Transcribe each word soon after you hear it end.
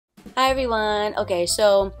Hi everyone. Okay,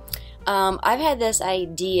 so I've had this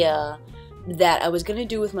idea that I was gonna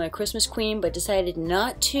do with my Christmas queen, but decided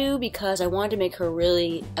not to because I wanted to make her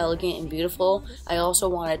really elegant and beautiful. I also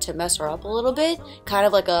wanted to mess her up a little bit, kind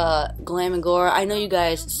of like a glam and gore. I know you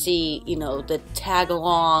guys see, you know, the tag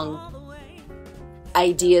along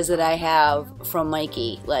ideas that I have from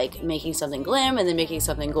Mikey, like making something glam and then making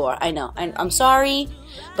something gore. I know, I'm sorry,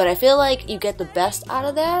 but I feel like you get the best out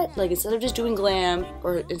of that. Like, instead of just doing glam,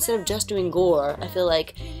 or instead of just doing gore, I feel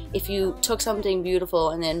like if you took something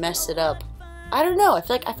beautiful and then messed it up, I don't know, I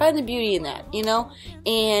feel like I find the beauty in that, you know?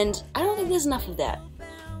 And I don't think there's enough of that.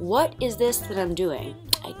 What is this that I'm doing?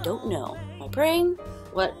 I don't know. Am I praying?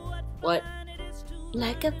 What?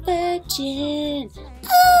 Like a virgin.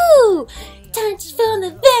 Ooh! Touch from the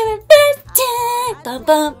very first time. Bum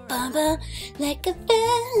bum bum bum. Like a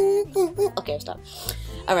virgin. Okay, stop.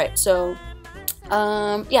 Alright, so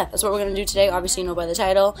yeah, that's what we're gonna do today. Obviously you know by the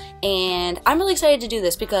title. And I'm really excited to do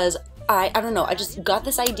this because I don't know, I just got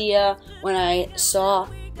this idea when I saw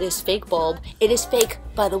this fake bulb. It is fake,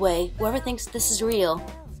 by the way. Whoever thinks this is real,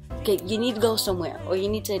 okay, you need to go somewhere, or you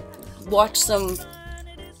need to watch some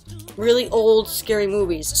really old scary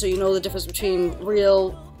movies so you know the difference between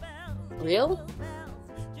real?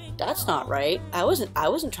 That's not right. I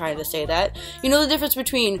wasn't trying to say that. You know the difference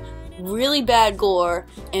between really bad gore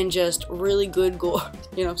and just really good gore.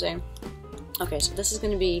 You know what I'm saying? Okay, so this is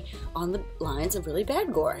going to be on the lines of really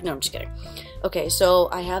bad gore. No, I'm just kidding. Okay, so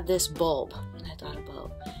I have this bulb, and I thought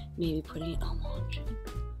about maybe putting it on my cheek.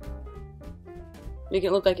 Make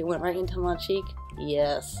it look like it went right into my cheek.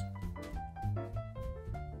 Yes.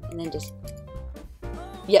 And then just...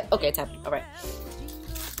 Yep, okay, it's happening. Alright.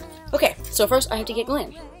 Okay, so first I have to get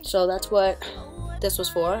glam. So that's what this was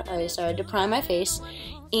for. I started to prime my face.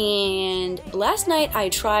 And last night I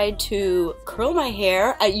tried to curl my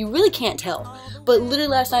hair. You really can't tell, but literally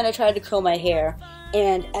last night I tried to curl my hair,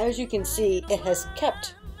 and as you can see, it has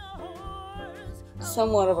kept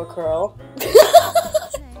somewhat of a curl.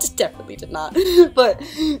 Just definitely did not, but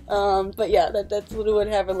yeah, that's literally what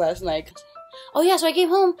happened last night. Oh yeah, so I came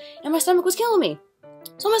home and my stomach was killing me.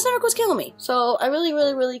 So I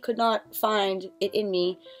really could not find it in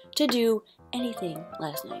me to do anything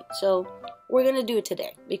last night. So we're gonna do it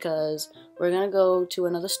today because we're gonna go to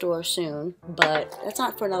another store soon, but that's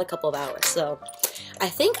not for another couple of hours. So I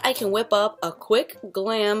think I can whip up a quick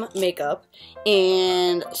glam makeup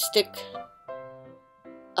and stick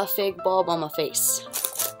a fake bulb on my face.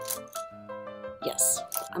 Yes,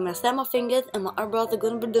 I'm gonna snap my fingers and my eyebrows are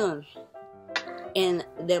gonna be done. And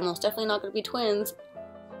they're most definitely not gonna be twins.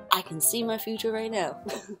 I can see my future right now.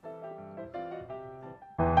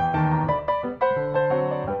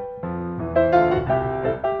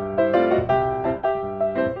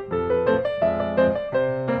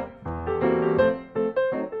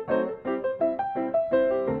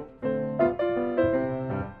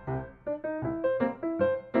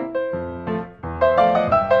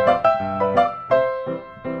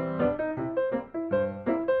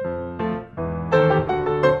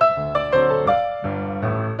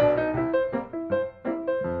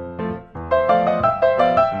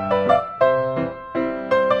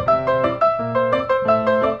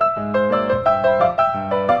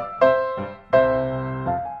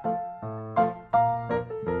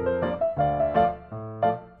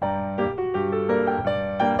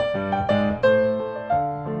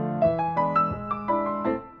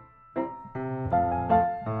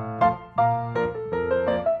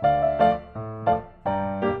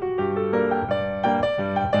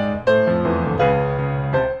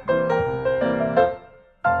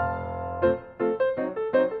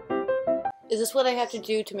 Is this what I have to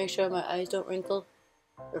do to make sure my eyes don't wrinkle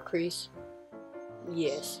or crease?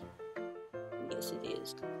 Yes. Yes, it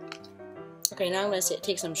is. Okay, now I'm going to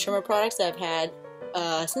take some shimmer products that I've had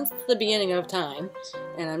since the beginning of time,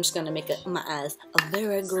 and I'm just going to make my eyes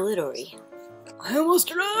very glittery. I almost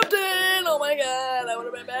dropped it! Oh my god, that would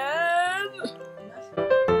have been bad!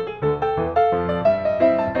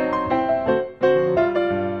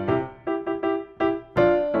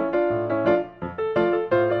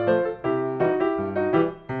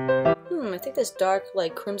 I think this dark,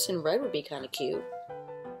 like, crimson red would be kind of cute.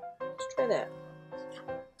 Let's try that.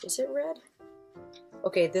 Is it red?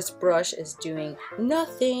 Okay, this brush is doing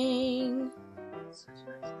nothing.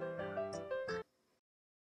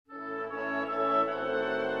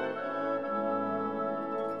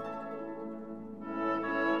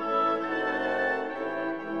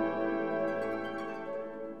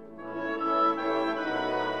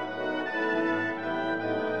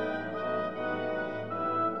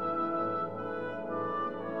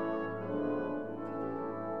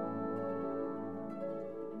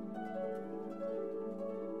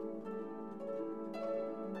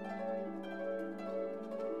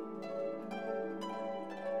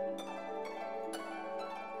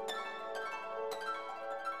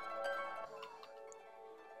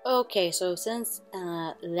 Okay, so since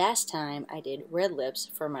last time I did red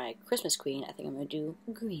lips for my Christmas queen, I think I'm going to do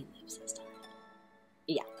green lips this time.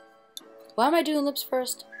 Yeah. Why am I doing lips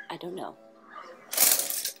first? I don't know.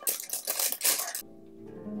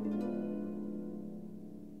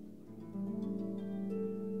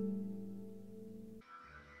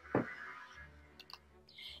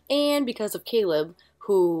 And because of Caleb,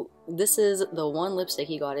 who, this is the one lipstick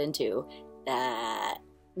he got into, that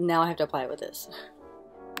now I have to apply it with this.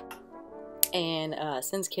 And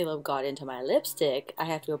since Caleb got into my lipstick, I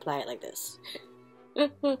have to apply it like this.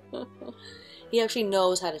 He actually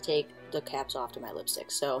knows how to take the caps off to my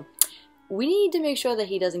lipstick, so we need to make sure that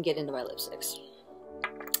he doesn't get into my lipsticks.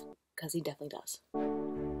 Because he definitely does.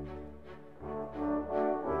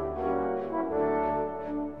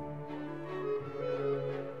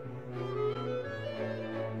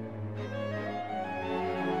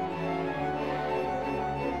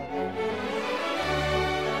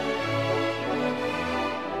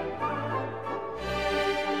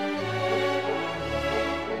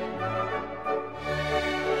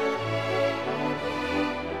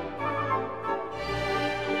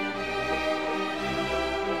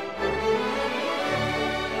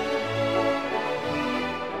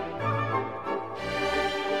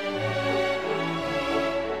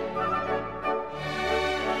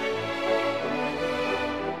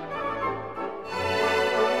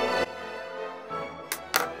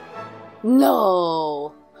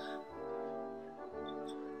 No!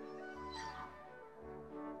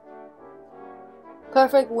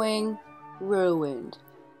 Perfect wing ruined.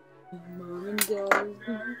 Mom and Dad.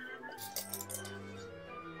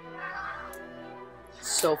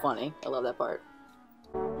 So funny. I love that part.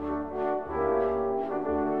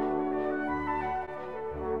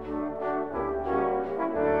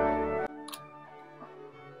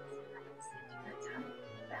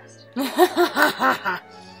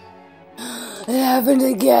 It happened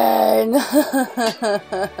again.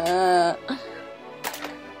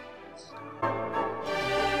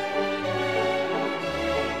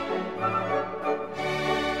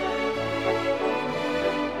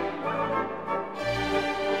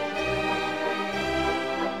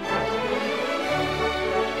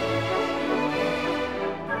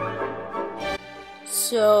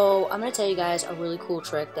 So I'm gonna tell you guys a really cool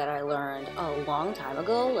trick that I learned a long time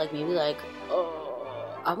ago, like maybe like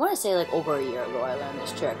I want to say like over a year ago I learned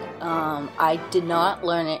this trick. I did not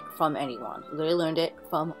learn it from anyone. I literally learned it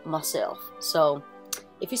from myself. So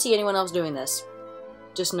if you see anyone else doing this,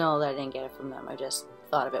 just know that I didn't get it from them. I just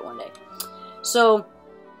thought of it one day. So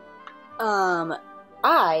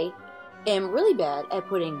I am really bad at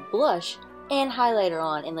putting blush and highlighter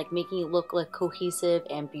on and like making it look like cohesive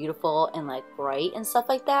and beautiful and like bright and stuff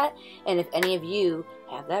like that. And if any of you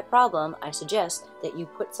have that problem, I suggest that you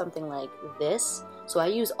put something like this. So I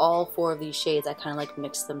use all 4 of these shades. I kind of like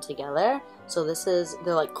mix them together. So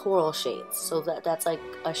they're like coral shades. So that's like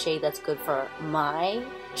a shade that's good for my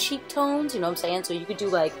cheek tones, you know what I'm saying? So you could do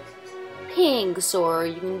like pinks, or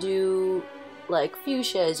you can do like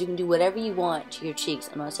fuchsias, you can do whatever you want to your cheeks.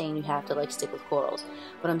 I'm not saying you have to like stick with corals,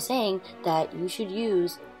 but I'm saying that you should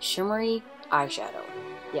use shimmery eyeshadow.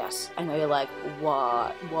 Yes, I know you're like,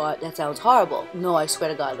 what? That sounds horrible. No, I swear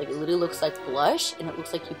to God, like it literally looks like blush, and it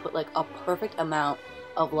looks like you put like a perfect amount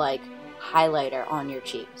of like highlighter on your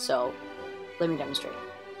cheek. So let me demonstrate.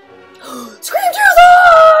 Scream 2's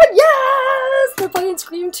on! Yes! They're playing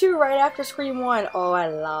Scream 2 right after Scream 1. Oh, I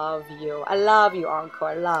love you. I love you,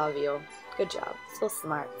 Encore. I love you. Good job. So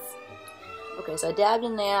smart. Okay, so I dabbed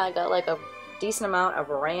in there. I got like a decent amount of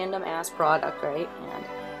random ass product, right? And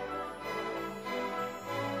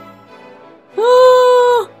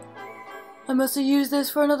I must have used this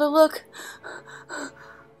for another look.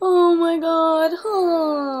 Oh my God.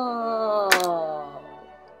 Oh.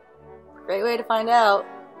 Great way to find out.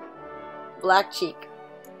 Black cheek.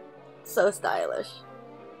 So stylish.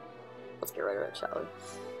 Let's get rid of it, shall we?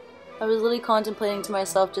 I was literally contemplating to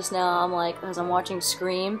myself just now, I'm like, as I'm watching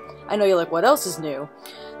Scream, I know you're like, what else is new?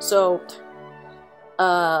 So,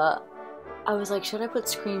 I was like, should I put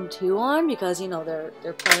Scream 2 on? Because, you know,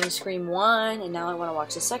 they're playing Scream 1, and now I want to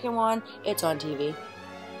watch the second one. It's on TV.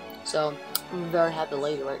 So, I'm very happy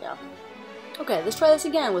lady right now. Okay, let's try this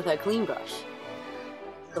again with a clean brush.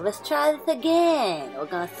 So let's try this again. We're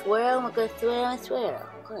gonna swirl, and we're gonna swirl and swirl.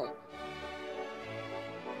 Okay.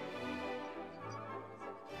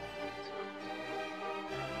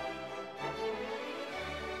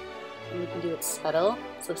 And you can do it subtle.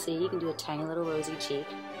 So see, you can do a tiny little rosy cheek.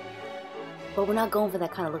 But we're not going for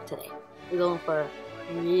that kind of look today. We're going for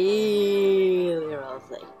really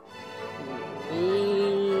rosy.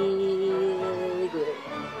 Really good.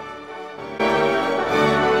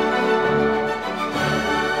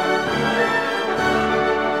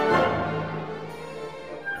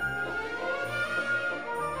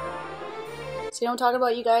 I'm talking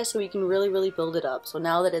about, you guys? So we can really build it up. So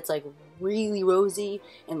now that it's like really rosy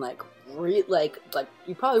and like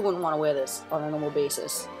you probably wouldn't want to wear this on a normal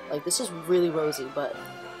basis. Like, this is really rosy, but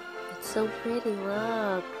it's so pretty.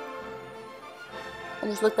 Look, I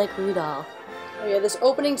just look like Rudolph. Oh yeah, this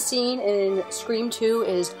opening scene in Scream 2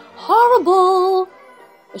 is horrible.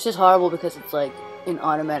 It's just horrible because it's like an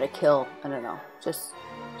automatic kill. I don't know. Just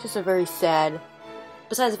a very sad.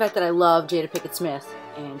 Besides the fact that I love Jada Pinkett Smith,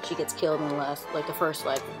 and she gets killed in the first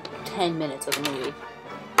 10 minutes of the movie.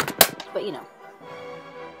 But you know,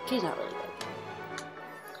 she's not really good.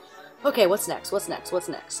 Okay, what's next?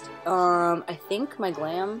 I think my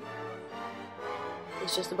glam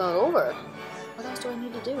is just about over. What else do I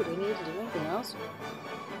need to do? Do I need to do anything else?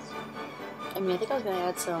 I mean, I think I was gonna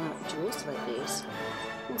add some jewels to my face.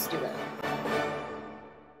 Let's do that.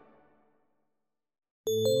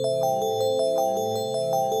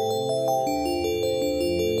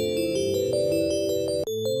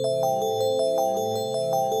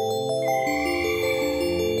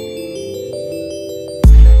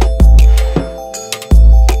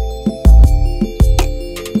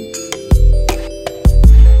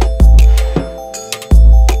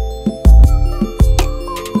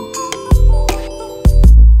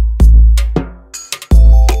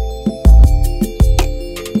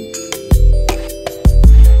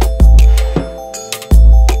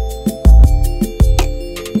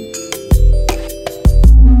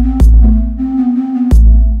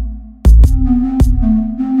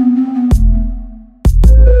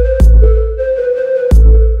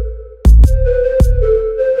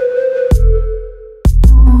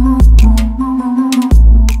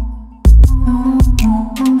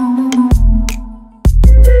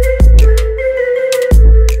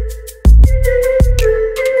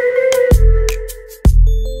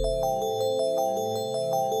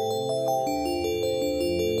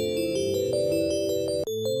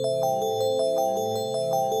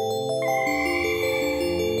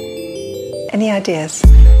 Any ideas?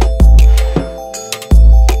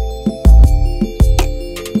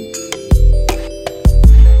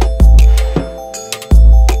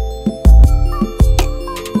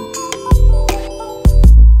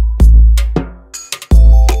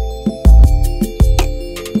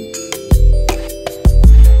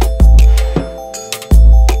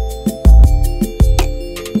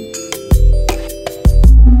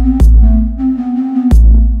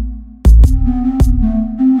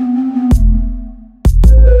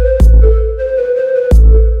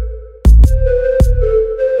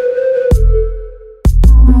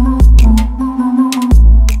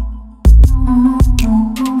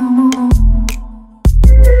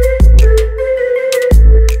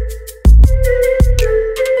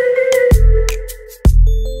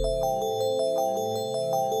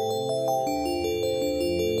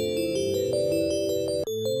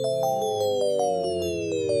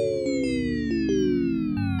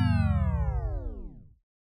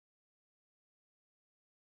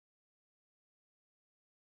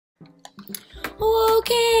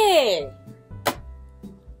 Okay!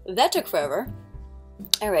 That took forever.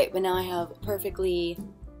 Alright, but now I have perfectly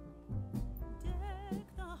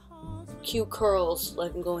cute curls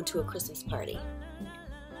like I'm going to a Christmas party.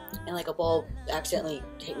 And like a bulb accidentally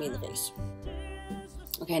hit me in the face.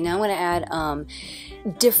 Okay, now I'm going to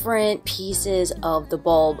add different pieces of the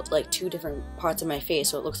bulb, like 2 different parts of my face,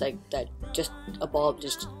 so it looks like that just a bulb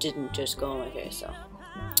just didn't just go on my face, so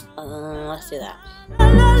let's do that.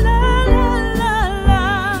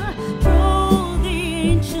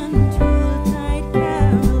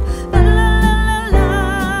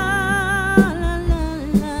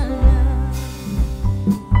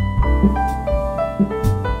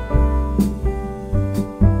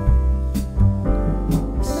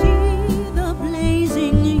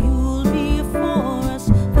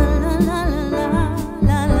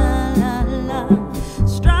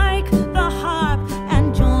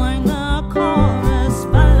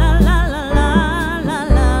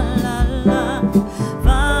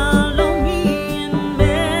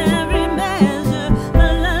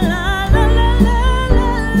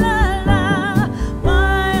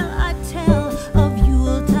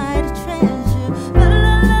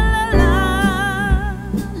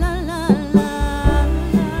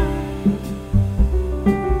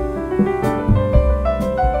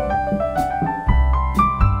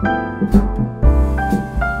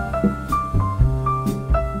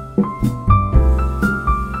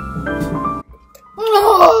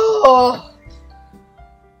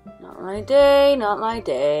 Not my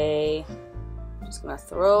day. I'm just gonna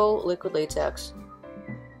throw liquid latex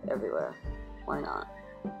everywhere. Why not?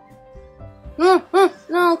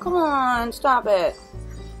 No, come on, stop it.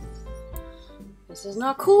 This is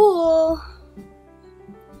not cool.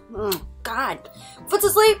 Oh, God. Foot's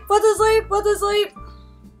asleep, foot's asleep, foot's asleep.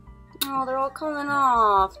 Oh, they're all coming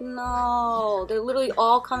off. No, they're literally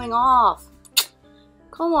all coming off.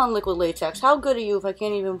 Come on, liquid latex. How good are you if I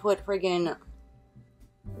can't even put friggin'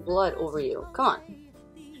 blood over you? Come on.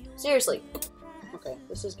 Seriously. Okay,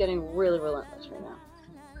 this is getting really relentless right now.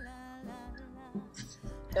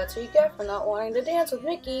 That's what you get for not wanting to dance with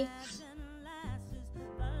Mickey.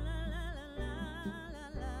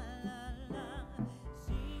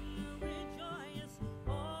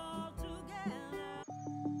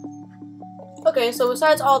 Okay, so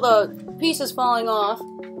besides all the pieces falling off,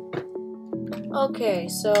 okay,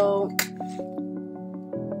 so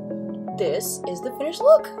this is the finished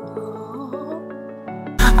look.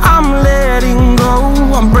 I'm letting go,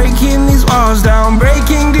 I'm breaking these walls down,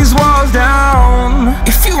 breaking these walls down.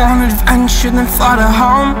 If you want adventure, then fly to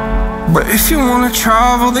home. But if you wanna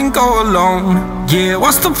travel, then go alone. Yeah,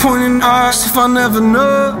 what's the point in us if I never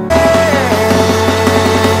know?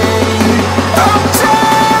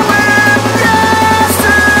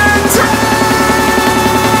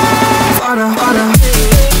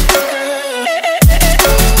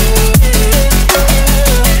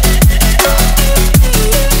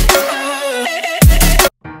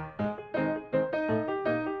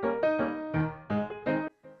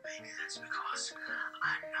 Because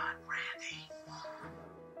I'm not ready.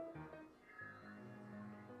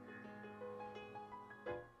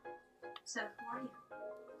 So, who are you?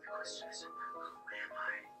 The question isn't who am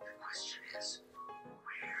I? The question is,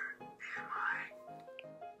 where am I?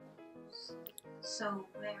 So,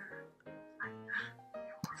 where? I'm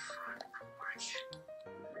your front porch.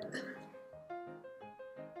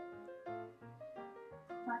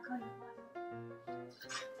 Why call you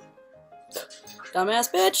what? Dumbass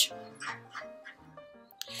bitch.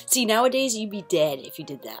 See, nowadays you'd be dead if you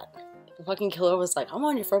did that. If the fucking killer was like, I'm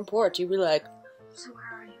on your front porch, you'd be like, So where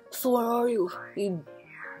are you? so where are you? You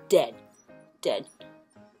dead. Dead.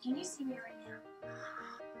 Can you see me right now?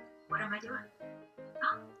 What am I doing?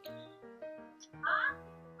 Huh? Huh?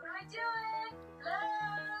 What am I doing?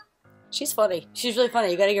 Hello? She's funny. She's really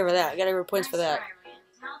funny. You gotta give her that. You gotta give her points for that. Sorry, Randy.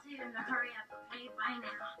 Tell Tatum to hurry up, okay? Bye now.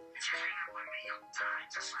 If you hang out with me, you'll die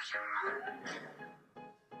just like your mother.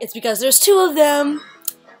 It's because there's two of them.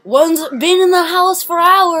 One's been in the house for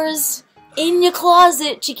hours. In your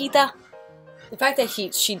closet, Chiquita. The fact that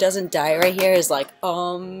she doesn't die right here is like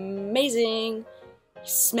amazing. He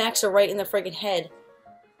smacks her right in the friggin' head.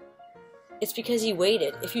 It's because he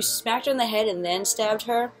waited. If you smacked her in the head and then stabbed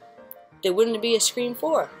her, there wouldn't be a Scream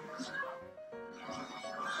 4.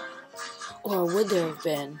 Or would there have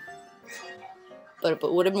been? But it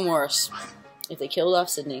would have been worse if they killed off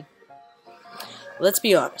Sydney. Let's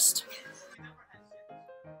be honest.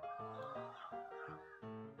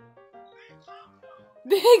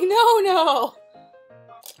 Big no-no!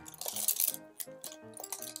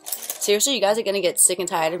 Seriously, you guys are gonna get sick and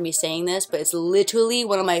tired of me saying this, but it's literally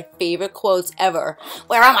one of my favorite quotes ever.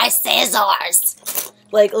 Where are my scissors?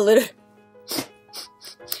 Like, literally.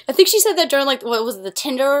 I think she said that during, like, what was it, the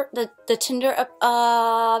Tinder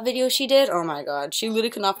video she did? Oh my god. She literally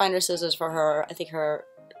could not find her scissors for her, I think her,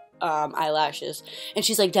 eyelashes. And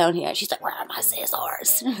she's like down here. She's like, where are my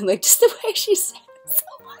scissors? Like, just the way she said it. So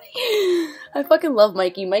funny. I fucking love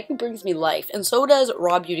Mikey. Mikey brings me life. And so does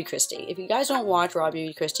Raw Beauty Christie. If you guys don't watch Raw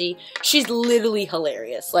Beauty Christie, she's literally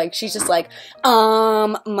hilarious. Like, she's just like,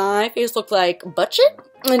 my face looked like butt shit?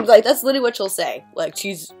 And, like, that's literally what she'll say. Like,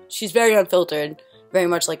 she's very unfiltered. Very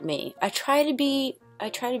much like me. I try to be a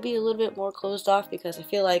little bit more closed off because I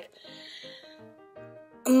feel like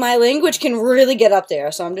my language can really get up there.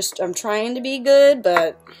 So I'm trying to be good,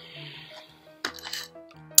 but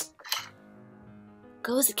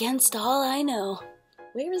goes against all I know.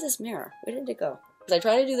 Where is this mirror? Where did it go? I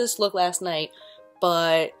tried to do this look last night,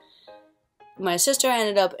 but my sister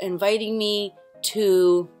ended up inviting me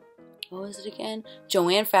to, what was it again?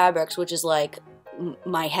 Joann Fabrics, which is like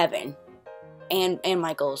my heaven. And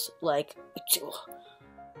Michael's, like,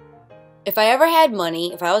 if I ever had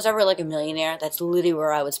money, if I was ever, like, a millionaire, that's literally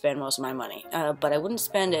where I would spend most of my money. But I wouldn't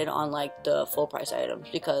spend it on, like, the full price items,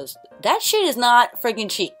 because that shit is not freaking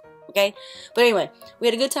cheap, okay? But anyway, we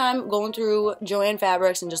had a good time going through Joann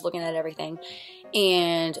Fabrics and just looking at everything.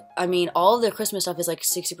 And, I mean, all of their Christmas stuff is, like,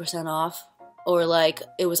 60% off. Or, like,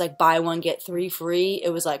 it was, like, buy one, get 3 free.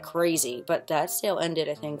 It was, like, crazy. But that sale ended,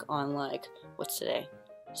 I think, on, like, what's today?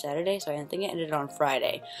 Saturday, so I think it ended on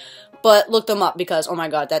Friday. But look them up because, oh my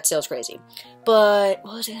god, that sale's crazy. But,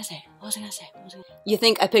 what was I gonna say? You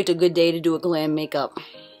think I picked a good day to do a glam makeup.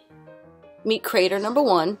 Meet creator number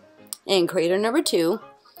 1, and creator number 2,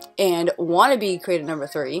 and wannabe creator number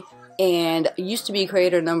 3, and used to be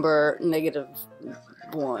creator number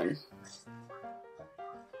 -1.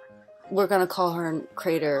 We're gonna call her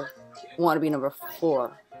creator wannabe number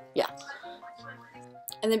 4. Yeah.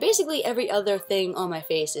 And then basically every other thing on my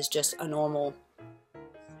face is just a normal.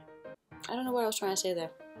 I don't know what I was trying to say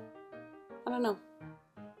there. I don't know.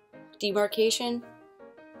 Demarcation.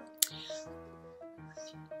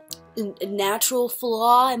 A natural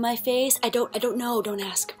flaw in my face. I don't know. Don't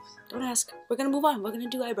ask. Don't ask. We're gonna move on. We're gonna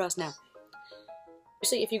do eyebrows now.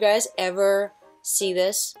 Actually, if you guys ever see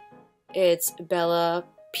this, it's Bella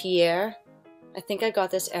Pierre. I think I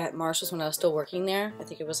got this at Marshall's when I was still working there. I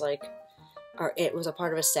think it was like, or it was a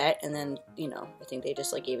part of a set, and then, you know, I think they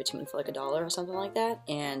just like gave it to me for like $1 or something like that.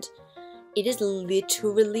 And it is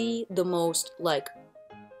literally the most like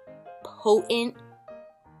potent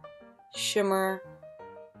shimmer,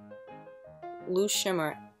 loose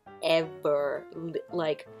shimmer ever.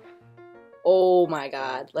 Like, oh my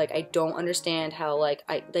god, like I don't understand how like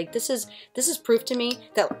this is proof to me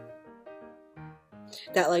that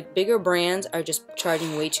like bigger brands are just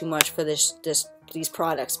charging way too much for these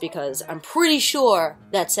products, because I'm pretty sure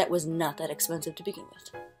that set was not that expensive to begin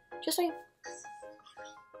with. Just saying.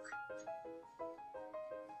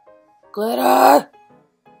 Glitter!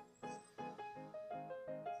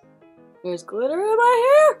 There's glitter in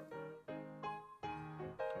my hair!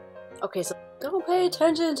 Okay, so don't pay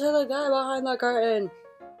attention to the guy behind the curtain.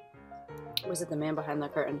 Was it the man behind the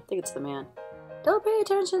curtain? I think it's the man. Don't pay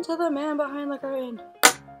attention to the man behind the curtain.